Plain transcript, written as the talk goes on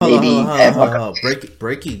KD have like a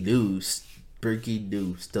Breaking news. Breaking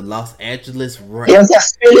news. The Los Angeles Rams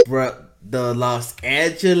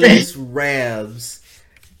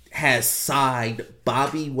has signed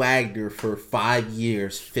Bobby Wagner for 5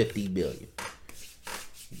 years, $50 million.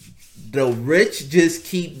 The rich just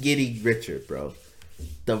keep getting richer, bro.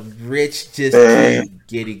 The rich just keep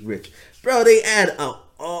getting rich, bro. They add and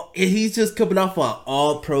he's just coming off an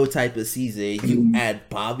all-pro type of season. You add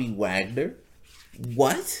Bobby Wagner.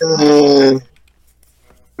 What?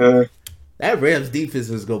 That Rams defense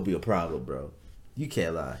is gonna be a problem, bro. You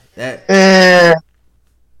can't lie.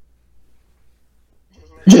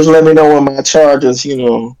 Just let me know when my Chargers,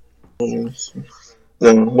 win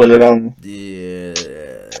it on. Yeah,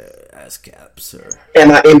 that's cap, sir. And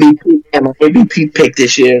my MVP pick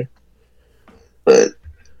this year. But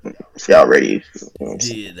if y'all ready,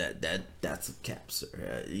 yeah, that's a cap,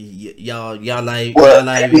 sir. Y'all not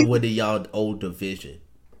even winning y'all old division.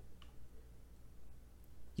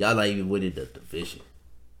 Y'all not even winning the division.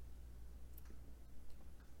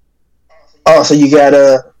 Oh, so you got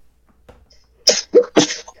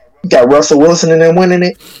Russell Wilson and them winning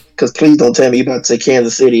it? Because please don't tell me you about to say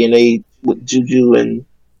Kansas City and they with Juju and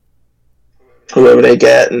whoever they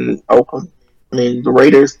got in Oakland. I mean, the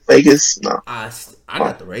Raiders, Vegas. No, I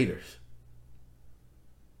got the Raiders.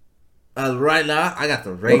 Right now, I got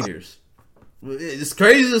the Raiders. It's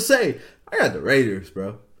crazy to say. I got the Raiders,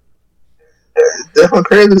 bro. It's definitely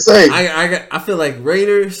crazy to say. I feel like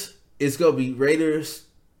Raiders. It's gonna be Raiders,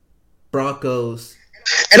 Broncos.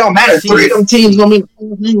 It don't matter. Chiefs. 3 of them teams gonna be.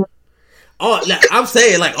 I'm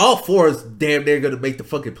saying like all 4 is damn near gonna make the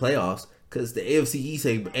fucking playoffs because the AFC East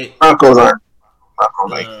ain't. Broncos aren't.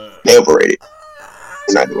 They overrated.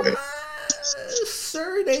 Not the way.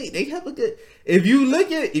 Sir, they have a good. If you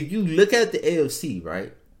look at the AFC,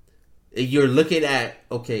 right, and you're looking at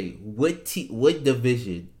what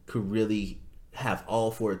division could really have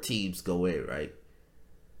all 4 teams go in, right?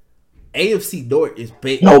 AFC North is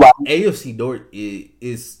big. AFC North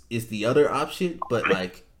is the other option, but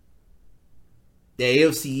like the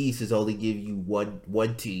AFC East is only giving you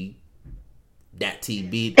one team. That team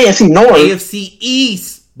being AFC North. AFC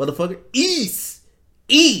East, motherfucker, East.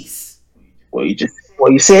 Well,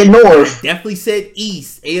 you said North. I definitely said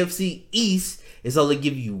East. AFC East is only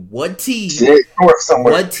giving you one team. North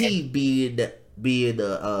somewhere. One team being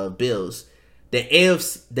the Bills. The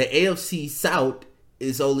AFC South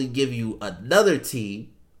is only giving you another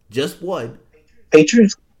team, just one.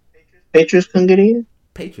 Patriots couldn't get in.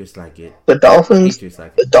 Patriots like it. The Dolphins.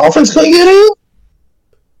 The Dolphins couldn't get in.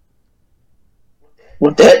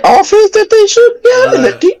 With that offense that they should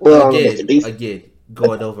get, again,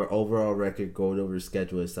 going over overall record, going over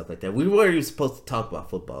schedule and stuff like that. We weren't even supposed to talk about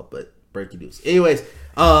football, but breaking news. Anyways,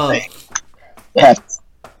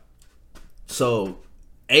 so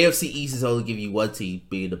AFC East is only giving you one team,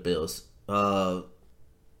 being the Bills.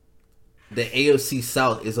 The AFC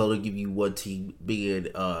South is only giving you one team, being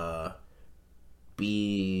So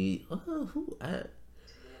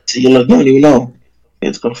you look, don't even know.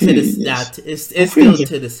 It's confusing. It's still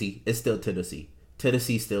Tennessee. It's still Tennessee.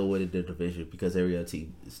 Tennessee still winning the division because every other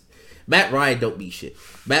team is. Matt Ryan don't mean shit.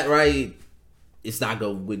 Matt Ryan is not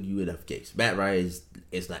gonna win you enough games. Matt Ryan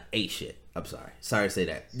is not ain't shit. I'm sorry. Sorry to say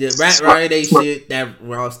that. Yeah, Matt Ryan ain't shit. That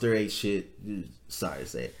roster ain't shit. Sorry to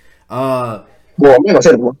say it. Well, I'm not gonna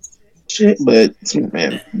say the shit, but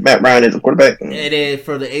man, Matt Ryan is a quarterback. And then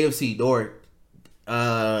for the AFC North,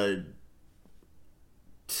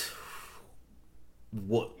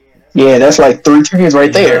 what? Yeah, that's like 3 teams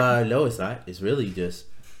right there. No, it's not. It's really just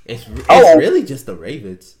really just the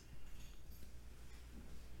Ravens.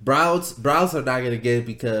 Browns are not gonna get it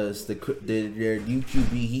because their new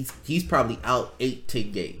QB he's probably out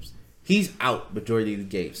 8-10 games. He's out majority of the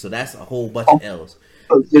games, so that's a whole bunch of L's.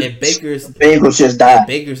 And Bengals just died.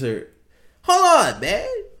 Bakers are. Hold on, man.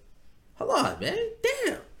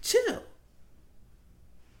 Damn, chill.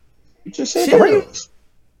 You just said the Ravens.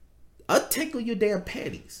 Untangle your damn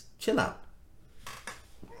panties. Chill out.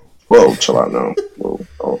 Whoa, chill out now. Whoa.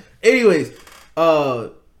 Oh. Anyways,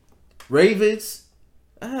 Ravens.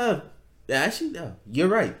 Actually, no. You're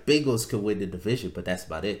right. Bengals could win the division, but that's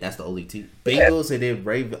about it. That's the only team. Bengals and then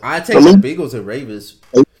Ravens. I take the Bengals and Ravens.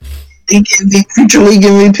 Future league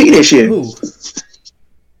MVP this year. Who?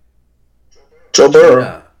 Joe Burrow.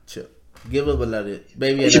 Nah, chill. Give him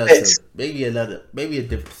maybe a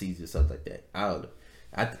different season, something like that. I don't know.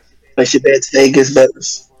 Place your bets. Vegas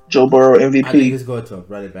bets. Joe Burrow MVP. I think it's going to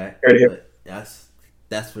run it back. But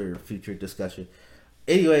that's for future discussion.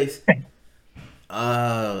 Anyways,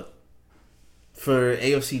 for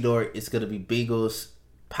AFC North, it's gonna be Bengals,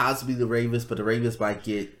 possibly the Ravens, but the Ravens might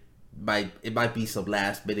get it might be some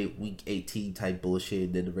last minute week 18 type bullshit,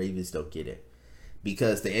 and then the Ravens don't get it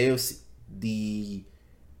because the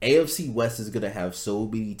AFC West is gonna have so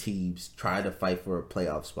many teams trying to fight for a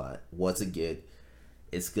playoff spot. Once again,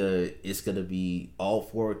 it's gonna be all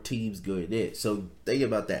 4 teams going in. So think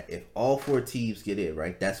about that. If all 4 teams get in,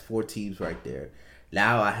 right, that's 4 teams right there.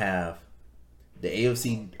 Now I have the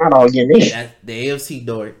AFC. Not all getting in. The AFC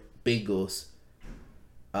North Bengals,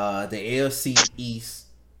 the AFC East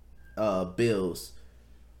Bills.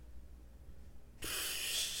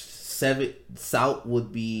 7 South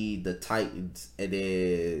would be the Titans, and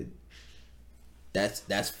then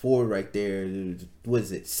that's 4 right there. What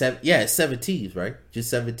is it? 7? Yeah, it's 7 teams, right? Just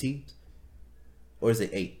 7 teams, or is it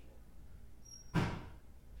 8? I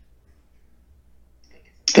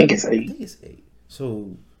think it's 8. I think it's 8.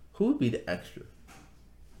 So who would be the extra?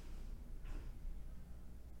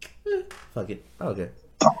 Fuck it. Okay.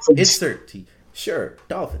 Dolphins. It's 13. Sure.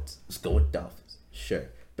 Dolphins. Let's go with Dolphins. Sure.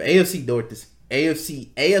 But AFC North is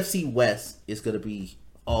AFC West is gonna be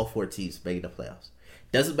all 4 teams making the playoffs.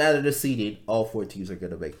 Doesn't matter the seeding, all 4 teams are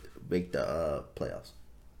gonna make the playoffs.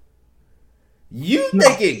 You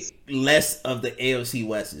thinking less of the AFC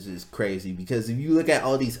West is crazy because if you look at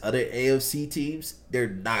all these other AFC teams, they're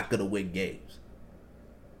not gonna win games.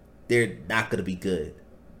 They're not gonna be good.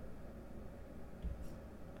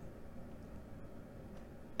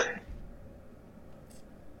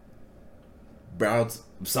 Browns.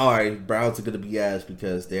 I'm sorry, Browns are gonna be ass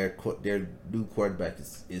because their new quarterback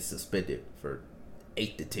is suspended for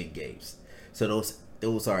 8 to 10 games. So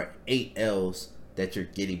those are 8 L's that you're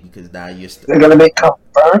getting because now you're They're gonna make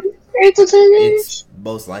confirmed 8 to 10 games. It's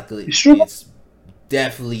most likely. Sure? It's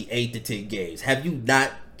definitely 8 to 10 games. Have you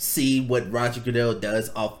not seen what Roger Goodell does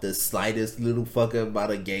off the slightest little fucking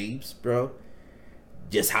amount of games, bro?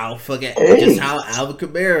 Just how Alvin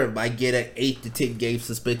Kamara might get an 8 to 10 game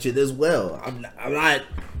suspension as well. I'm not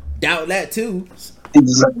doubting that too. He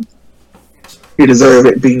deserved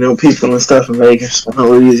it, beating up people and stuff in Vegas for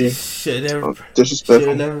no reason. Should never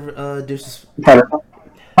Disrespectful.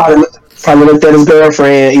 Probably looked at his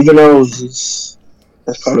girlfriend, even though that's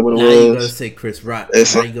probably what it now was. you gonna say Chris Rock?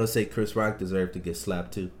 Now you gonna say Chris Rock deserved to get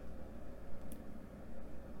slapped too?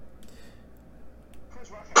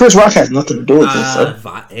 Chris Rock has nothing to do with this. So.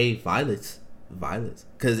 Violence,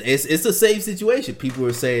 because it's the same situation. People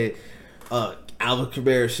were saying Alvin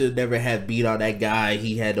Kamara should never have beat on that guy.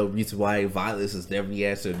 He had no reason why. Violence is never the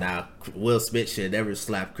answer. Now Will Smith should never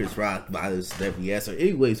slap Chris Rock. Violence is never the answer.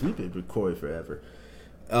 Anyways, we've been recording forever.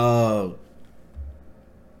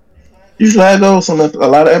 Usually I go a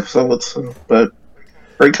lot of episodes, but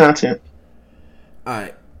great content. All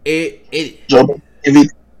right, Joe,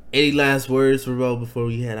 any last words, Ramon, before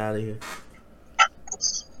we head out of here?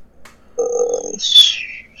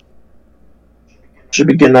 Should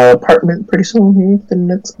be getting an apartment pretty soon here for the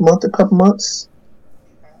next month, a couple months.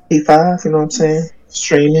 E5, you know what I'm saying?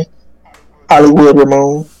 Streaming. Hollywood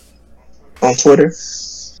Ramon on Twitter.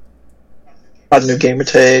 Probably new gamer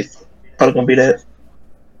tag. Probably gonna be that.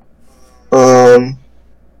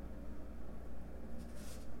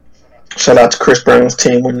 Shout out to Chris Brown's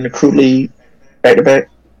team winning the Crew League back to back.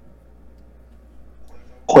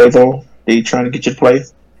 Quavo, they trying to get you to play.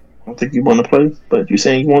 I don't think you want to play, but you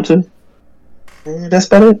saying you want to. And that's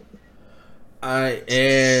about it. Alright,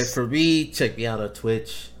 and for me, check me out on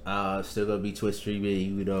Twitch. Still gonna be Twitch streaming,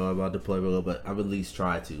 even though I'm on deployment, but I'm at least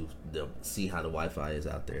try to see how the Wi-Fi is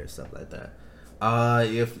out there and stuff like that.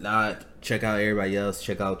 If not, check out everybody else.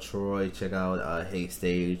 Check out Troy. Check out Hate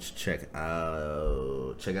Stage. Check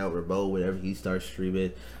out Ramon whenever he starts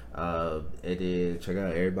streaming. And then check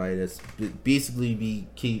out everybody that's basically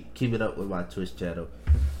keeping up with my Twitch channel.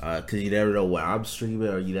 Cause you never know when I'm streaming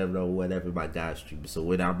or you never know whenever my guy's streaming. So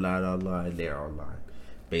when I'm not online, they're online.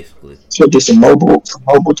 Basically. So just a mobile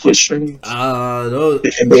Twitch stream. Those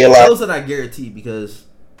that I guarantee because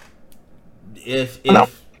if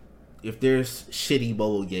there's shitty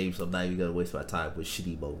mobile games, I'm not even gonna waste my time with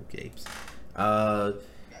shitty mobile games.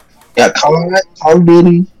 Yeah, Call of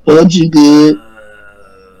Duty, PUBG good.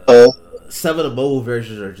 Some of the mobile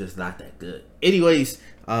versions are just not that good. Anyways,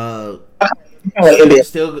 still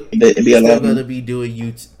gonna be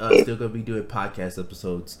doing still gonna be doing podcast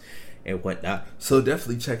episodes and whatnot. So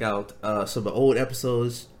definitely check out some of the old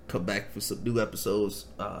episodes. Come back for some new episodes.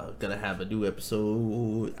 Gonna have a new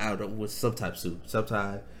episode out with sometime soon.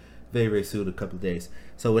 Sometime very, very soon, a couple of days.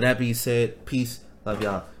 So with that being said, peace, love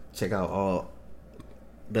y'all. Check out all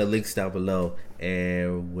the links down below,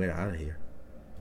 and we're out of here.